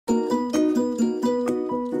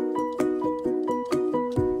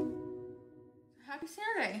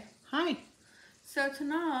So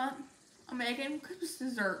tonight, I'm making Christmas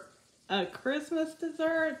dessert. A Christmas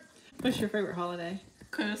dessert? What's your favorite holiday?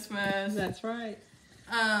 Christmas. That's right.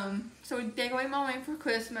 So we decorate my room for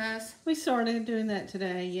Christmas. We started doing that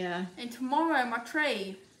today, yeah. And tomorrow, my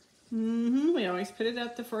tree. We always put it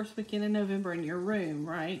up the first weekend in November in your room,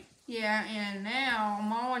 right? Yeah, and now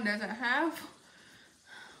Mom doesn't have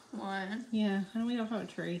one. Yeah, and we don't have a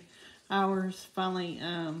tree. Ours finally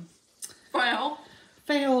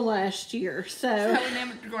Failed last year, so we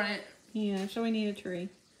named it Granite. yeah, so we need a tree.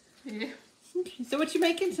 Yeah. Okay, so what you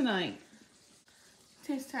making tonight?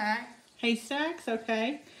 Haystack. Haystacks,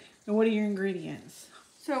 okay. And what are your ingredients?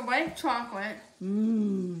 So white chocolate.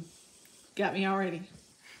 Got me already.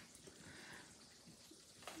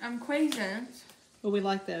 Craisins. Well, we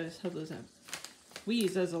like those. Hold those up. We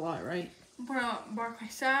use those a lot, right? Broccoli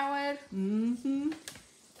salad. And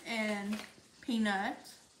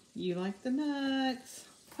peanuts. You like the nuts.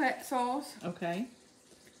 Pretzels. Okay.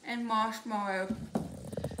 And marshmallow.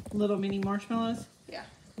 Little mini marshmallows? Yeah.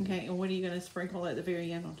 Okay, and what are you going to sprinkle at the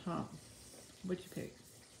very end on top? What'd you pick?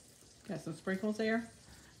 Got some sprinkles there?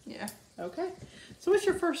 Yeah. Okay. So what's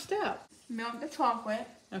your first step? Melt the chocolate.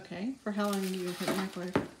 Okay. For how long are you going to put in the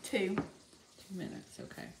microwave? 2. 2 minutes,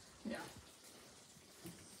 okay. Yeah.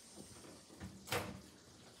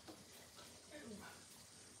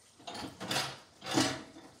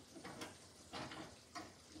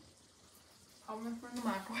 I'll move from the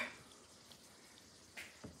microwave.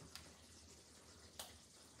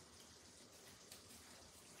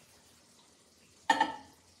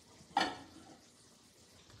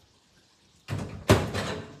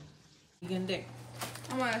 You gonna do?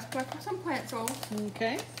 I'm gonna sprinkle some pretzels.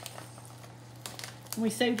 Okay. We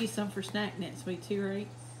saved you some for snack next week too, right?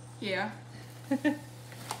 Yeah.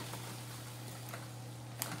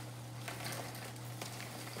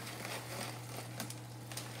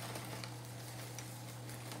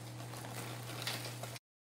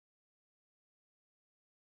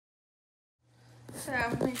 So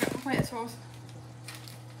I'm gonna get my pretzels.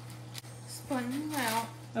 Spin them out.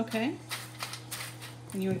 Okay.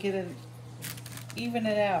 And you would get it, even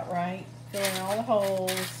it out, right? Fill in all the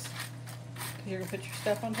holes. You're gonna put your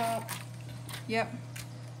stuff on top? Yep.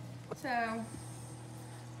 So,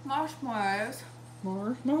 marshmallows.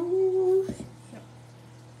 Marshmallows. Yep.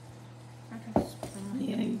 I can sprinkle them.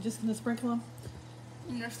 Yeah, you're just gonna sprinkle them?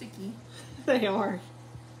 And they're sticky. They are.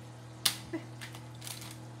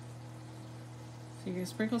 So you're gonna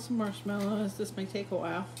sprinkle some marshmallows. This may take a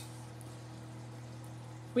while.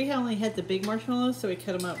 We only had the big marshmallows, so we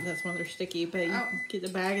cut them up. That's why they're sticky. But you can get the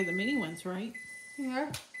bag of the mini ones, right?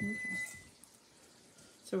 Yeah. Okay.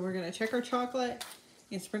 So we're gonna check our chocolate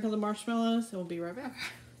and sprinkle the marshmallows, and we'll be right back.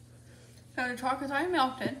 So the chocolate's already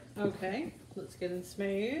melted. Okay, let's get them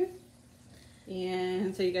smooth.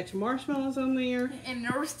 And so you got your marshmallows on there. And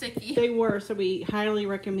they were sticky. They were, so we highly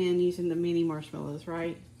recommend using the mini marshmallows,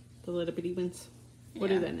 right? The little bitty ones. We'll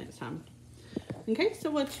do that next time. Okay, so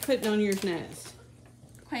what you putting on yours next?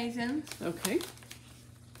 Raisins. Okay.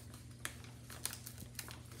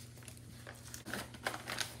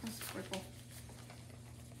 Sprinkle.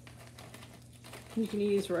 You can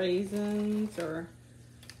use raisins or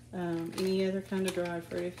any other kind of dried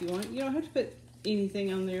fruit if you want. You don't have to put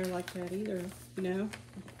anything on there like that either, you know.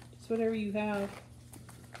 Just whatever you have.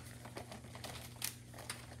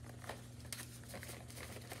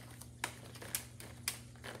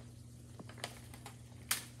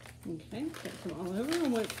 Okay, put them all over.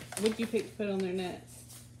 And what would you pick to put on there next?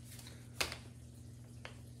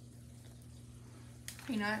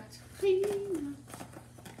 Peanuts. Peanuts.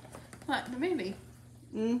 Like the movie.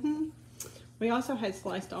 We also had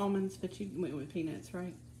sliced almonds, but you went with peanuts,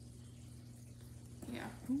 right? Yeah.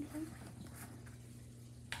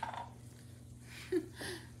 Okay.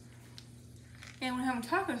 And we're having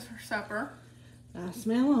tacos for supper. I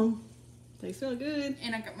smell them. They smell good.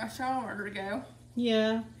 And I got my shower to go.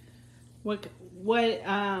 Yeah. What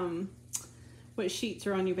sheets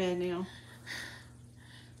are on your bed now?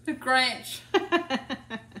 The Grinch.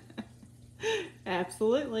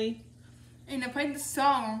 Absolutely. And I played the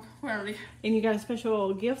song already. And you got a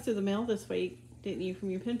special gift through the mail this week, didn't you,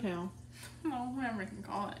 from your pen pal? Well, whatever you can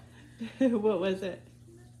call it. What was it?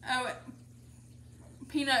 Oh,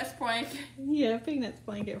 Peanuts blanket. Yeah, Peanuts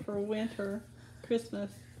blanket for winter,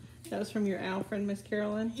 Christmas. That was from your owl friend, Miss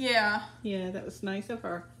Carolyn? Yeah. Yeah, that was nice of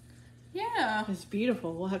her. Yeah. It's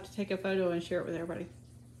beautiful. We'll have to take a photo and share it with everybody.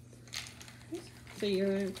 So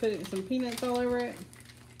you're putting some peanuts all over it.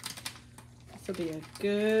 This will be a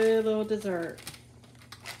good little dessert.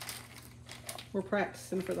 We're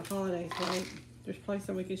practicing for the holidays, right? There's probably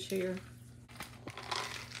some we could share.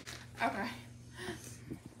 Okay.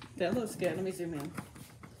 That looks good. Let me zoom in.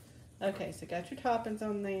 Okay, so got your toppings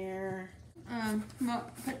on there.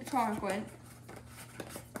 Put the chocolate.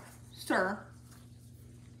 Stir.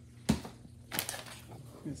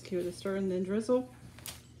 Let's give it a stir and then drizzle.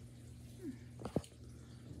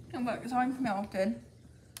 And look, it's already melted.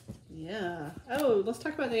 Yeah. Oh, let's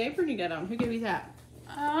talk about the apron you got on. Who gave you that?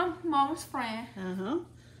 Mama's friend. Uh-huh.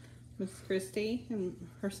 Miss Christy and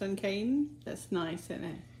her son Caden. That's nice, isn't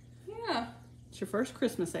it? Yeah. It's your first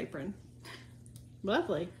Christmas apron.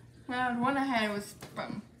 Lovely. Well, the one I had was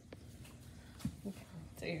from. Okay.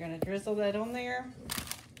 So you're going to drizzle that on there.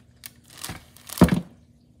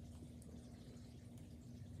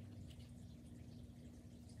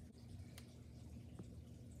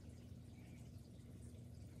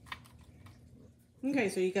 Okay,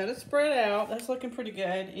 so you got it spread out. That's looking pretty good.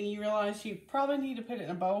 And you realize you probably need to put it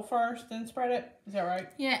in a bowl first, then spread it. Is that right?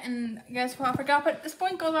 Yeah, and guess what? I forgot to put the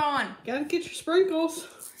sprinkles on. Gotta get your sprinkles.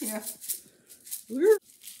 Yeah.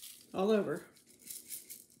 All over.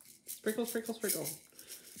 Sprinkle, sprinkle, sprinkle.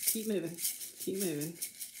 Keep moving. Keep moving.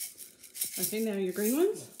 Okay, now your green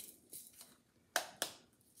ones.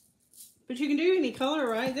 But you can do any color,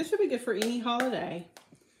 right? This would be good for any holiday.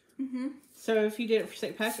 Mm-hmm. So if you did it for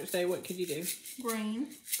St. Patrick's Day, what could you do? Green.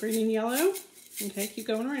 Green and yellow? Okay, keep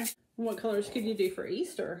going around. What colors could you do for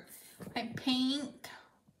Easter? Like pink.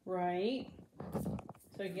 Right.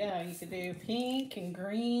 So yeah, you could do pink and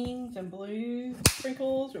greens and blues,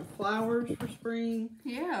 sprinkles or flowers for spring.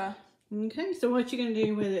 Yeah. Okay, so what you gonna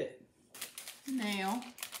do with it? Now,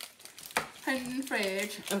 put it in the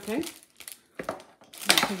fridge. Okay.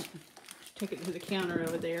 Take it to the counter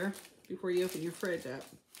over there before you open your fridge up.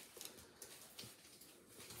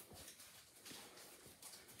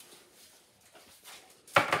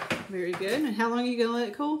 Very good. And how long are you gonna let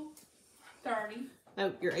it cool? 30.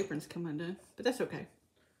 Oh, your apron's come undone, but that's okay.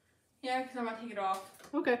 Yeah, because I'm going to take it off.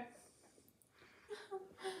 Okay.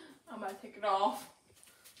 I'm going to take it off.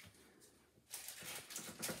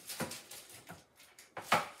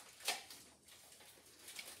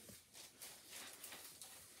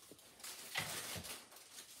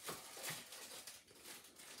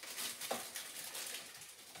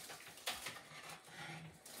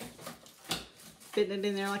 Fitting it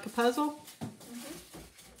in there like a puzzle.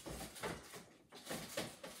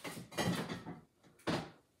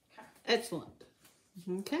 Excellent.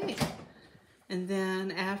 Okay. And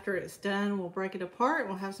then after it's done, we'll break it apart.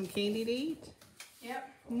 We'll have some candy to eat. Yep.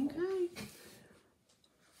 Okay.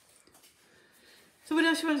 So what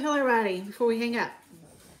else you want to tell everybody before we hang up?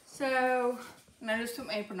 So, I just took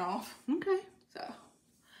my apron off. Okay. So,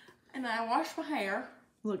 and I washed my hair.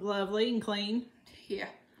 Look lovely and clean. Yeah.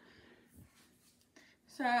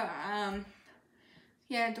 So,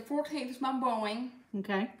 yeah, the 14th is my bowling.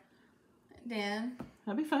 Okay. Then,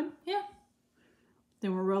 That'll be fun. yeah.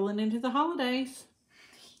 Then we're rolling into the holidays.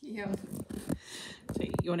 Yep. So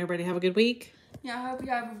you want everybody to have a good week? Yeah, I hope you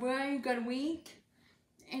have a very good week.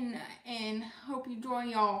 And hope you enjoy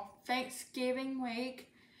your Thanksgiving week.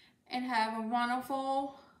 And have a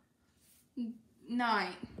wonderful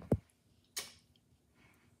night.